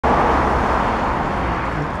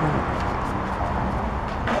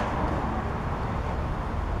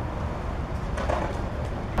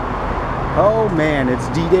man, it's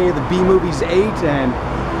D-Day of the B-Movies 8, and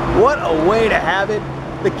what a way to have it.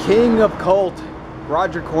 The king of cult,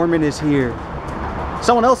 Roger Corman, is here.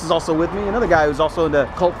 Someone else is also with me, another guy who's also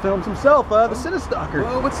into cult films himself, the Cinestalker.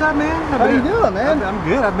 Well, what's up, man? How you doing, man? I'm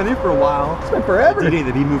good. I've been in for a while. It's been forever. D-Day,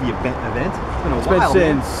 the B-Movie event. It's been a while,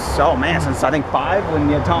 since, oh man, since I think 5 when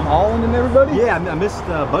you had Tom Holland and everybody? Yeah, I missed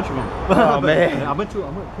a bunch of them. Oh, man. I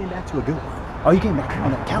came back to a good one. Oh, you came back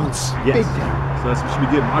on that counts. Yes. Big time. So that should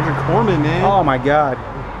be good. Roger Corman, man. Oh my God.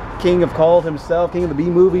 King of cult himself, king of the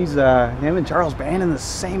B-movies, him and Charles Band in the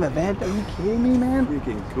same event. Are you kidding me, man?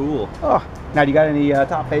 Freaking cool. Oh, now do you got any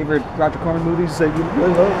top favorite Roger Corman movies that you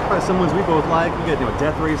really love? Probably some ones we both like. We got,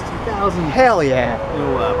 Death Race 2000. Hell yeah.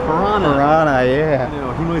 Piranha. Piranha,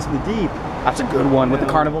 yeah. He Noise from the Deep. That's a good one with the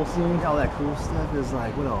carnival scene. All that cool stuff is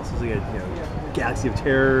like, what else? There's like Galaxy of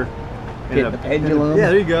Terror. Hit the Pendulum. Yeah,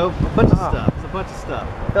 there you go. A bunch of stuff. There's a bunch of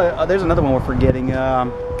stuff. There's another one we're forgetting.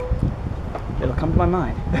 It'll come to my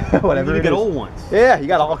mind. Whatever. You get old ones. Yeah, you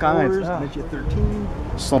got all kinds. Ninja 13.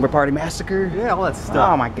 Slumber Party Massacre. Yeah, all that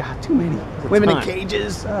stuff. Oh my God, too many. Women in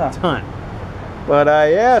Cages. A ton. But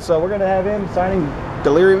yeah, so we're gonna have him signing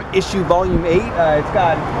Delirium issue Volume 8. It's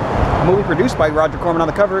got a movie produced by Roger Corman on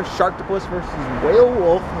the cover, Sharktopus versus Whale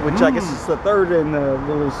Wolf, which I guess is the third in the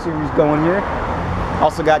little series going here.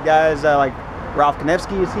 Also got guys like Ralph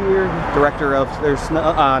Konevsky is here, director of There's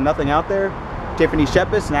Nothing Out There. Tiffany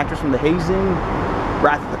Shepis, an actress from The Hazing,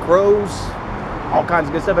 Wrath of the Crows, all kinds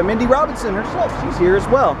of good stuff. And Mindy Robinson herself, she's here as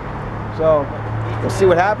well. So we'll see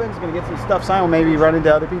what happens. Gonna get some stuff signed. We'll maybe run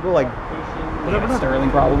into other people like Sterling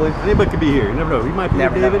probably. Anybody could be here. You never know. He might be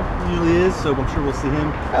Never David. know. He usually is, so I'm sure we'll see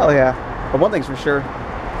him. Hell yeah. But one thing's for sure,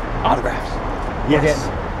 autographs. Yes.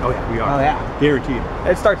 Oh yeah, we are. Oh yeah. Guaranteed.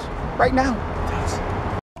 It starts right now.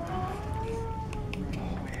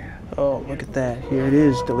 Oh, look at that. Here it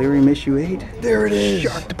is, Delirium issue 8. There it is.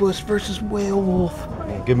 Sharktopus versus Whale Wolf.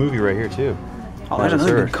 Yeah, good movie right here too. Oh, there's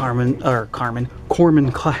another good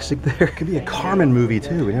Corman classic there. Could be a Carmen movie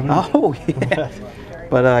too. We never know. Oh, yeah.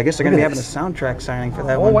 But I guess they're going to be having a soundtrack signing for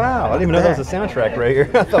that one. Oh, wow. I didn't even know that was a soundtrack right here.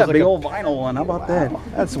 I thought it was a big old vinyl one. How about that?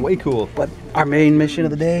 That's way cool. But our main mission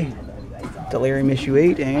of the day, Delirium issue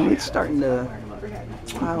 8, and it's starting to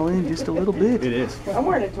pile in just a little bit. It is. I'm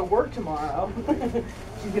wearing it to work tomorrow.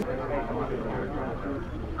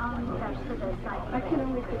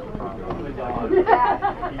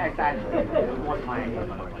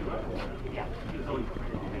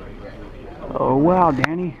 Oh wow,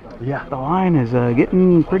 Danny. Yeah. The line is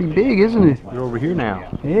getting pretty big, isn't it? We're over here now.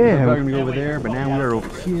 Yeah. We're going to be over there, but now we're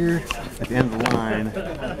over here at the end of the line,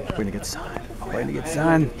 waiting to get signed. Waiting to get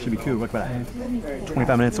signed. Should be cool. What about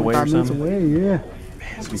 25 minutes away or 5 something? minutes away, yeah.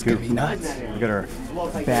 Man, It's gonna be nuts. We got our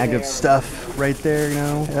bag of stuff right there,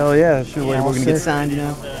 Hell yeah. Sure, we're going to get signed,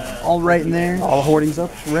 all right in there. All the hoardings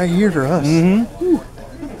up right here for us.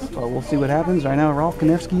 But we'll see what happens. Right now, Ralph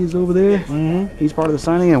Konevsky is over there. He's part of the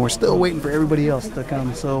signing, and we're still waiting for everybody else to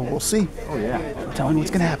come. So we'll see. Oh yeah. I'm telling you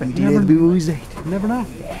what's gonna happen. D-Day of the B-Movies 8. You never know.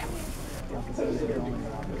 Yeah.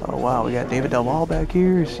 Oh wow, we got David Del Valle back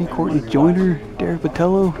here. C. Courtney Joyner, Derek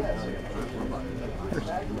Patello.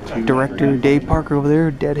 Director Dave Parker over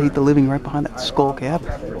there. Dead Hate the Living right behind that skull cap.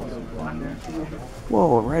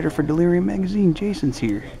 Whoa, a writer for Delirium magazine. Jason's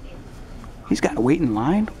here. He's got to wait in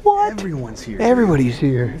line? What? Everyone's here. Everybody's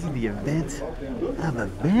here. This is the event of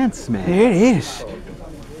events, man. There it is.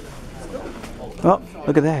 Oh,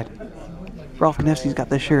 look at that. Ralph Konevsky's got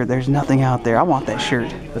this shirt. There's nothing out there. I want that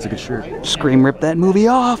shirt. That's a good shirt. Scream rip that movie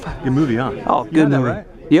off. Good movie, huh? Oh, good movie. Right?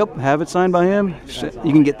 Yep, have it signed by him.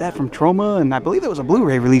 You can get that from Troma, and I believe there was a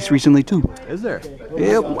Blu-ray release recently too. Is there?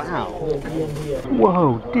 Yep. Wow.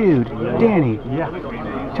 Whoa, dude. Danny. Yeah.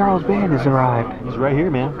 Charles Band has arrived. He's right here,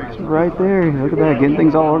 man. It's right there. Look at that. Getting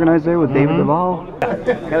things all organized there with David Del Valle.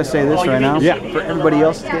 Gotta say this right now. Yeah. For everybody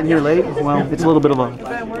else that's getting here late, well, it's a little bit of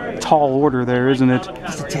a tall order there, isn't it?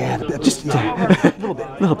 Just a tad. Just a tad. A little bit.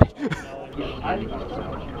 A little bit.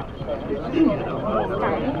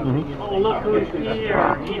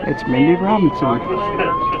 It's Mindy Robinson.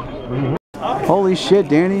 Holy shit,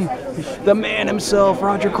 Danny. The man himself,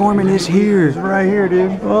 Roger Corman, is here. He's right here,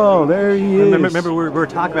 dude. Oh, there he is. Remember we were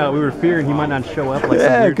talking about, we were fearing he might not show up like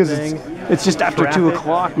yeah, because it's just after 2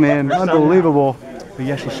 o'clock, man. Unbelievable. But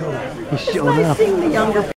he actually showed up. He showed up.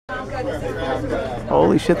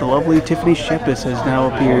 Holy shit, the lovely Tiffany Shepis has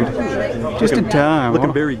now appeared. Just in time.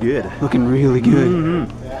 Looking very good. Looking really good.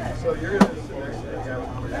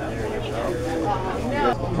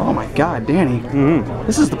 Oh my God, Danny.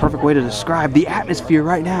 This is the perfect way to describe the atmosphere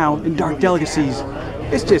right now in Dark Delicacies.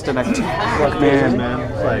 It's just an attack, man.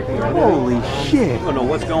 It's like, Holy shit. I don't know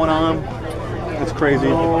what's going on. It's crazy.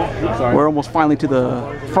 Sorry. We're almost finally to the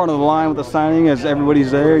front of the line with the signing as everybody's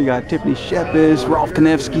there. You got Tiffany Shepis, Rolf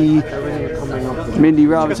Konevsky, Mindy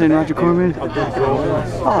Robinson, Roger Corman.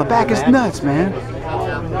 Oh, the back is nuts, man.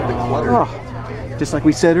 Oh, just like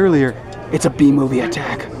we said earlier, it's a B-movie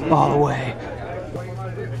attack all the way.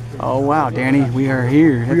 Oh wow, Danny, we are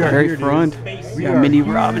here at the very front. We got Mindy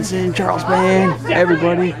Robinson, Charles Band,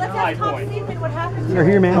 everybody. We're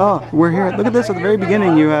here, man. Oh, we're here. Look at this at the very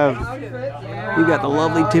beginning. You got the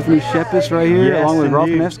lovely Tiffany Shepis right here, Yes, along with Rolf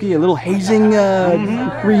indeed. Konevsky. A little hazing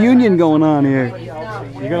reunion going on here.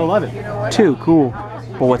 You're gonna love it. Too cool.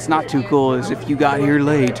 But what's not too cool is if you got here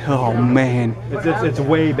late. Oh man, It's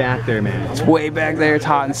way back there, man. it's way back there. It's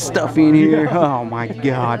hot and stuffy in here. Oh my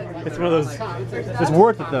God. It's one of those. It's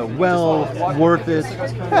worth it though. Well worth it.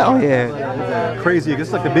 Hell yeah. It's crazy.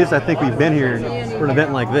 It's like the busiest I think we've been here for an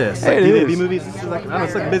event like this. Like It is. B movies. It's like, I don't know,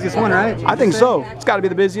 it's like the busiest one, right? I think so. It's got to be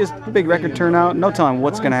the busiest. Big record turnout. No telling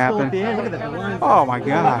what's gonna Still at happen. the end, look at that line. Oh my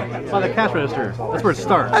God. Oh, the cash register. That's where it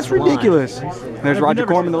starts. That's the line. ridiculous. There's Roger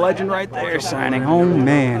Corman, the legend, right there, signing. Oh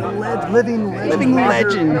man. Living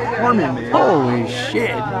legend. Corman, man. Holy shit.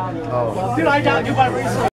 Dude, I doubt you by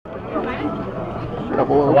research.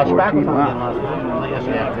 Watch back with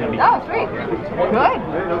Oh, sweet. Good.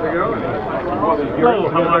 Hello,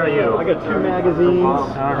 how are you? I got 2 magazines. All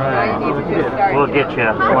right. We'll get you.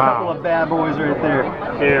 A couple of bad boys right there.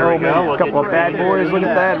 Here we go. We'll A couple of bad boys. Look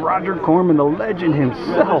at that. Roger Corman, the legend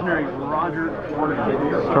himself.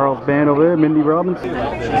 Charles Band over there. Mindy Robinson.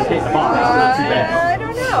 I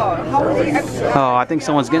don't know. How old are you? Oh, I think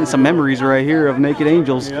someone's getting some memories right here of Naked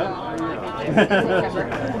Angels. Very,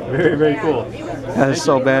 very cool. That is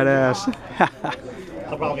so badass.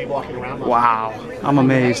 Wow. I'm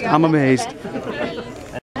amazed. I'm amazed.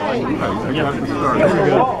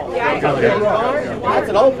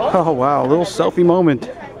 Oh wow, a little selfie moment.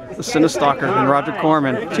 The Cinestalker and Roger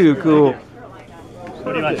Corman. Too cool.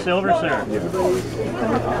 What do you want, silver, sir?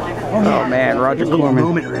 Oh man, Roger Corman.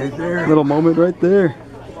 Moment right there. Little moment right there.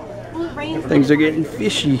 Things are getting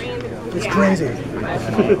fishy. It's crazy.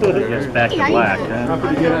 Yes, back in black. Huh?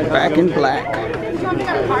 Back in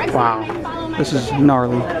black. Wow. This is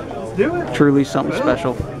gnarly. Truly something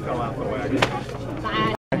special.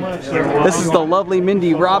 This is the lovely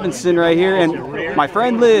Mindy Robinson right here, and my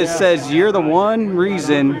friend Liz says you're the one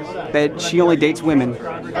reason that she only dates women.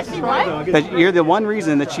 What? That you're the one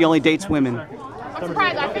reason that she only dates women. I'm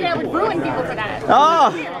surprised. I figured I would ruin people for that.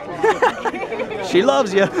 Oh! She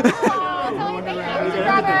loves you. Oh, tell me thank you. You should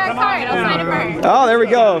grab a card. I'll sign it for her. Oh, there we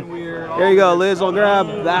go. There you go, Liz. I'll grab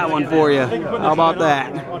that one for you. How about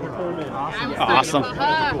that? Awesome. Oh, look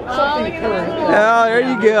at that. Oh, there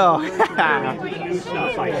you go.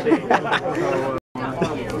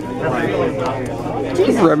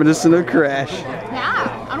 Reminiscent of Crash.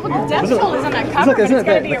 Yeah. I don't know what the death toll is on that cover, but it's Isn't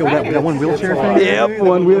gotta that be like a record. that one wheelchair thing? Yep,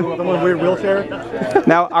 one wheel. The one weird wheelchair?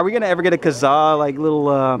 Now, are we gonna ever get a Kazaa like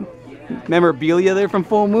little memorabilia there from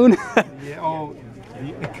Full Moon? Oh,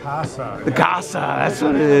 the Casa. The Casa, that's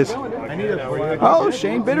what it is. Oh,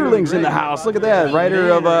 Shane Bitterling's in the house. Look at that, writer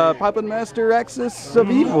of Puppet Master Axis of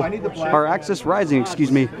Evil, or Axis Rising,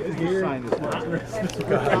 excuse me.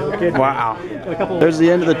 Wow. There's the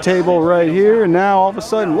end of the table right here, and now all of a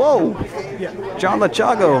sudden, whoa! John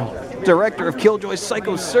Lachago, director of Killjoy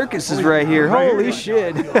Psycho Circus, is right here. Holy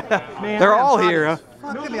shit! They're all here, huh?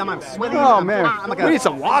 Look at me, I'm sweating. Oh man, we need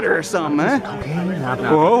some water or something, huh?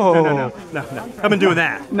 Whoa! No. I've been doing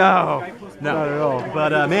that. No. No. Not at all.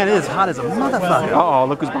 But man, it is hot as a motherfucker. Oh,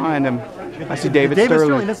 look who's behind him. I see David David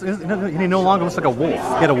Sterling. Sterling, he no longer looks like a wolf. He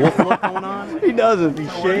had a wolf look going on. He doesn't.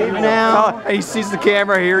 He's shaved now. Oh, and he sees the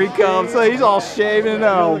camera. Here he comes. So he's all shaven.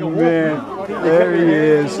 Oh man, there he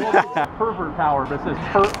is. Pervert power, but it says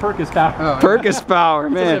Perkus power. Perkus power,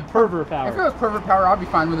 man. Pervert If power. it was pervert power, I'd be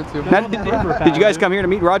fine with it too. Now, did you guys come here to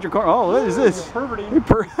meet Roger Corman? Oh, what is this?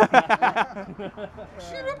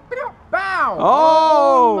 Bow!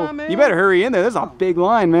 Oh, you better hurry in there. There's a big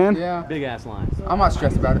line, man. Yeah, Big ass lines. I'm not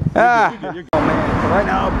stressed about it. Ah. Oh man, so right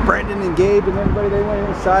now Brendan and Gabe and everybody, they went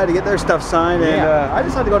inside to get their stuff signed, and I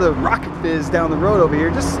decided to go to the Rocket Fizz down the road over here.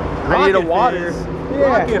 Just I needed a water.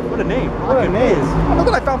 Yeah. Rocket, what a name. What a name. Oh, look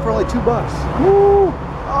what I found for only $2. Woo.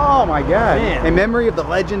 Oh my God. Man. In memory of the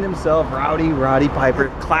legend himself, Roddy Piper.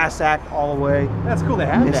 Class act all the way. That's cool they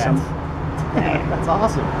have Miss that. him. That's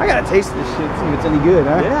awesome. I gotta taste this shit, see if it's any good,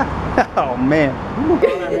 huh? Yeah. Oh man.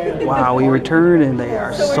 Wow, we returned and they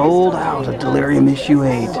are sold out of Delirium issue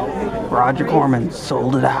 8. Roger Corman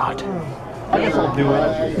sold it out. I guess I'll do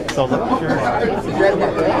it. So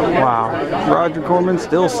Wow. Roger Corman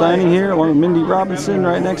still signing here along with Mindy Robinson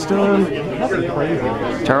right next to him.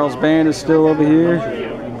 Charles Band is still over here.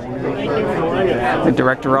 The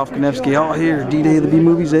director Ralph Konevsky, all here, D-Day of the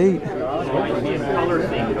B-Movies 8.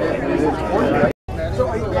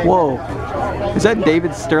 Whoa. Is that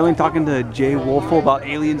David Sterling talking to Jay Wolfel about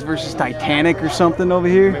Aliens versus Titanic or something over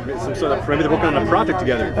here? Maybe some sort of maybe they're working on a project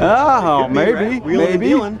together. Oh, maybe. Right? Wheeling and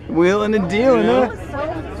dealing. Wheeling and dealing, huh?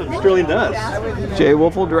 That's what Sterling does. Jay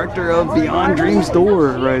Wolfel, director of Beyond Dreams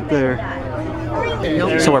Door, right there.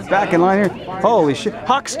 So we're back in line here. Holy shit,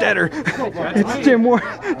 Hochstetter! It's Jim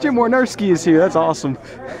Warnarski is here. That's awesome.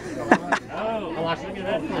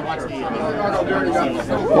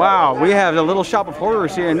 Wow, we have a little shop of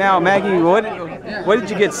horrors here now. Maggie, what did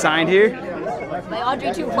you get signed here? My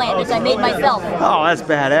Audrey 2 plant, which I made myself. Oh, that's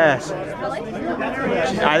badass.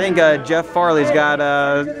 I think Jeff Farley's got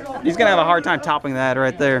he's gonna have a hard time topping that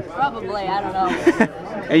right there. Probably, I don't know.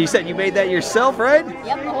 And you said you made that yourself, right?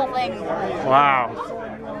 Yep, the whole thing. Wow.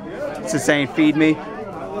 It's it saying feed me?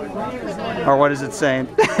 Or what is it saying?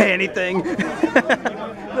 Anything?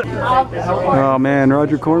 Oh man,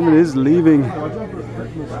 Roger Corman is leaving.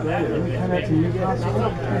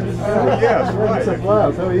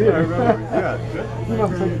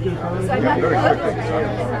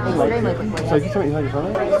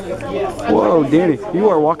 Whoa, Danny, you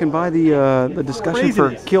are walking by the discussion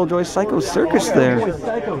for Killjoy Psycho Circus there.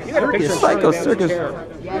 Psycho Circus.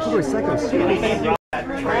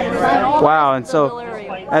 Wow, and so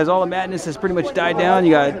as all the madness has pretty much died down,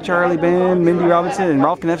 you got Charlie Band, Mindy Robinson, and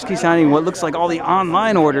Ralph Konevsky signing what looks like all the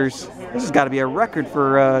online orders. This has got to be a record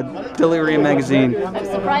for Delirium magazine. I'm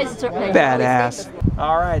surprised it's badass.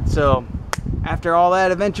 All right, so after all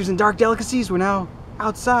that adventures in Dark Delicacies, we're now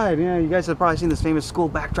outside. Yeah, you guys have probably seen this famous school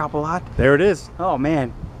backdrop a lot. There it is. Oh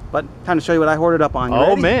man, but time to show you what I hoarded up on. You oh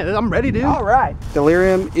ready? man, I'm ready, dude. All right,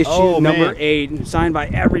 Delirium issue number 8, signed by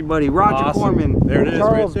everybody. Roger Corman. There it is,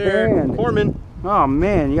 Charles right there. Band. Corman. Oh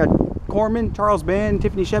man, you got Corman, Charles Band,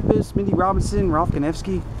 Tiffany Shepis, Mindy Robinson, Ralph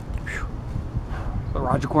Konevsky. But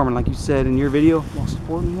Roger Corman, like you said in your video, most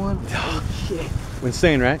important one. Oh shit.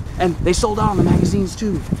 Insane, right? And they sold out on the magazines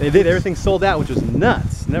too. They did. Everything sold out, which was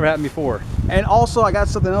nuts. Never happened before. And also, I got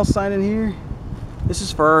something else signed in here. This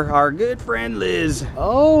is for our good friend Liz.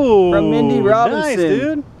 Oh, from Mindy Robinson. Nice,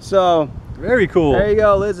 dude. So very cool. There you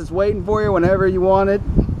go, Liz. It's waiting for you whenever you want it.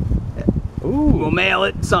 Ooh. We'll mail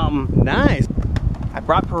it. Something nice. I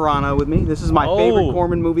brought Piranha with me. This is my favorite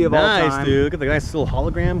Corman movie of all time. Nice, dude. Look at the nice little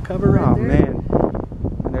hologram cover right there. Man.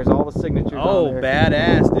 And there's all the signatures on there.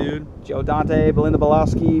 Badass, dude. Joe Dante, Belinda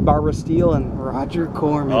Balowski, Barbara Steele, and Roger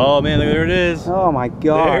Corman. Oh, man, there it is. Oh, my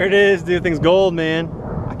God. There it is, dude. Thing's gold, man.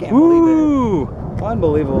 I can't believe it.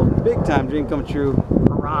 Unbelievable. Big time dream come true.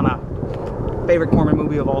 Piranha. Favorite Corman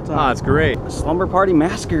movie of all time. Oh, it's great. A Slumber Party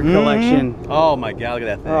Massacre collection. Oh, my God. Look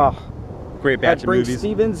at that thing. Oh. Great batch of movies. Brink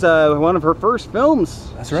Stevens, one of her first films.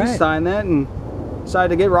 That's right. She signed that and decided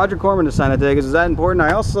to get Roger Corman to sign it today because it's that important.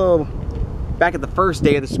 I also, back at the first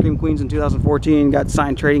day of the Scream Queens in 2014, got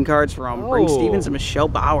signed trading cards from Brink Stevens and Michelle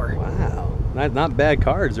Bauer. Wow. Not bad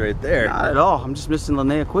cards right there. Not at all. I'm just missing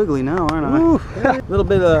Linnea Quigley now, aren't I? A little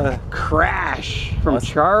bit of Crash from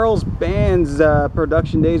Charles Band's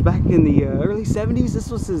production days back in the early 70s. This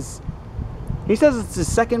was his, he says it's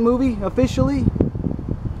his second movie officially.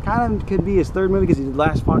 Kind of could be his third movie because he did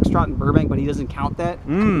Last Foxtrot in Burbank, but he doesn't count that.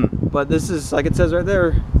 But this is, like it says right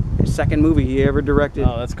there, his second movie he ever directed.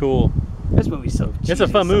 Oh, that's cool. This movie's so cheesy. It's a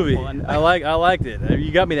fun movie. Fun. I liked it.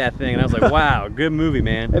 You got me that thing, and I was like, wow, good movie,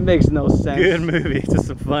 man. It makes no sense. Good movie. It's just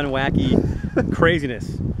some fun, wacky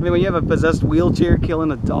craziness. I mean, when you have a possessed wheelchair killing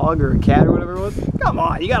a dog or a cat or whatever it was, come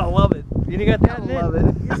on, you gotta love it. You got that? Love it.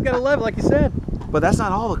 You just gotta love it, like you said. But that's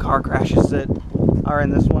not all the car crashes that are in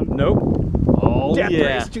this one. Nope. Oh, Death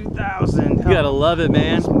yeah. Race 2000. You gotta love it,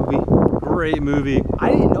 man. This movie. Great movie.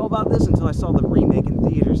 I didn't know about this until I saw the remake in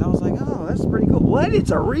theaters. I was like, oh, that's pretty cool. What?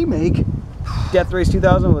 It's a remake? Death Race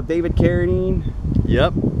 2000 with David Carradine.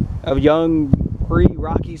 Yep. Of young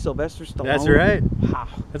pre-Rocky Sylvester Stallone. That's right. Wow.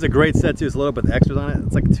 That's a great set too. It's loaded up with extras on it.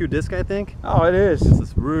 It's like a 2-disc, I think. Oh, it is.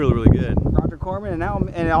 It's really, really good. Roger Corman,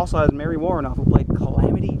 and it also has Mary Warrenoff who played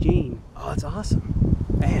Calamity Jane. Oh, that's awesome.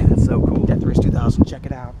 Man, that's so cool. Death Race 2000, check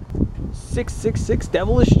it out. 666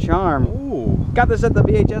 Devilish Charm. Ooh. Got this at the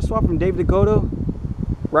VHS swap from David Dakota.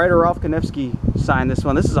 Writer Ralph Konevsky signed this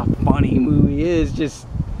one. This is a funny movie. It is just,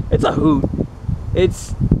 it's a hoot.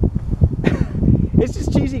 It's it's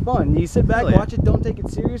just cheesy fun. You sit back, watch it, don't take it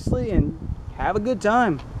seriously, and have a good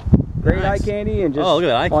time. Great eye candy and just look at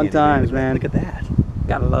that eye fun candy, times, man. Look at that.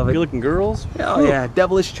 Gotta love it. Good looking girls. Oh yeah,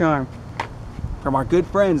 Devilish Charm. From our good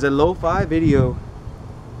friends at Lo-Fi Video.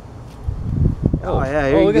 Oh yeah,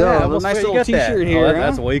 here you look at go. that. A Almost nice forgot little you got that. T-shirt here. Oh, huh?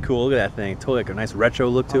 that's way cool. Look at that thing. Totally like a nice retro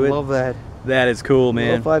look to I it. love that. That is cool, man.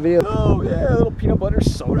 Little 5 video. Oh yeah, a little peanut butter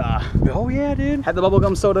soda. Oh yeah, dude. Had the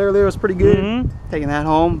bubblegum soda earlier. It was pretty good. Mm-hmm. Taking that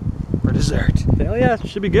home for dessert. Hell yeah,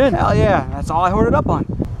 should be good. Hell yeah, that's all I hoarded up on.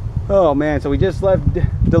 Oh man, so we just left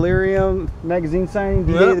Delirium magazine signing,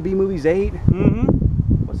 D-Day of the B-Movies 8.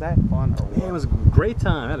 Mm-hmm. Was that fun? Man, it was a great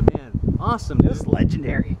time. Man, awesome, dude. It was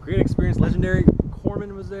legendary. Great experience, legendary.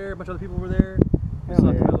 Corman was there, a bunch of other people were there. We Hell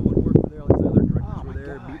saw yeah. kind of the woodwork were there, all these other directors Oh were my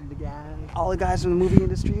there, God. beating the guy. All the guys from the movie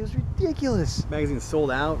industry, it was ridiculous. Magazine sold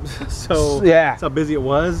out, so Yeah. that's how busy it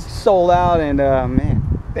was. Sold out, and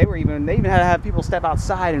man, they even had to have people step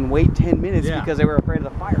outside and wait 10 minutes Yeah. because they were afraid of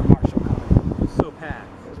the fire marshal coming. It was so packed.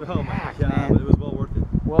 Oh my packed, god, man. but it was well worth it.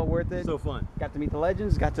 Well worth it. So fun. Got to meet the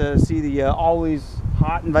legends. Got to see the always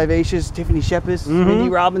hot and vivacious Tiffany Shepis, Mhm. Mindy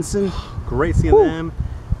Robinson. Great seeing Woo. them.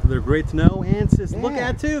 They're great to know and to look Yeah.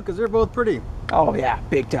 at too, because they're both pretty. Oh yeah,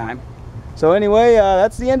 big time. So anyway,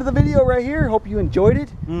 that's the end of the video right here. Hope you enjoyed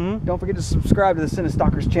it. Mm-hmm. Don't forget to subscribe to the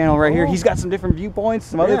Cinestalkers channel right here. Oh. He's got some different viewpoints,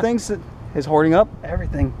 some other Yeah. things that is hoarding up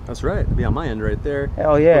everything. That's right. It'll be on my end right there.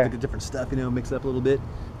 Hell yeah. Look at different stuff, you know, mix it up a little bit.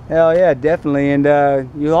 Hell yeah, definitely. And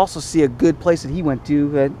you'll also see a good place that he went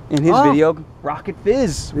to in his Oh. video, Rocket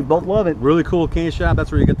Fizz. We both love it. Really cool cane shop.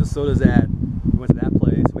 That's where you get the sodas at. We went to that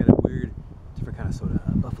place. We had a weird, different kind of soda,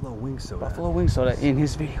 buffalo wing soda. Buffalo wing soda in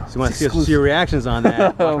his video. So you want to see your reactions on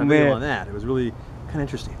that? Oh, Watch my video man. on that. It was really kind of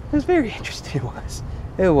interesting. It was very interesting. It was.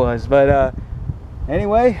 It was. But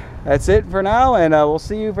anyway, that's it for now, and we'll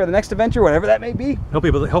see you for the next adventure, whatever that may be. Hopefully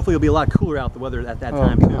it'll be a lot cooler out the weather at that Oh,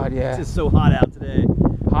 time too. God, yeah. It's just so hot out today.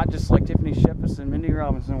 Hot, just like Tiffany Shepis and Mindy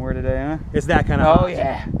Robinson were today, huh? It's that kind of Oh hot.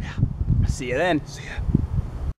 yeah. See you then. See ya.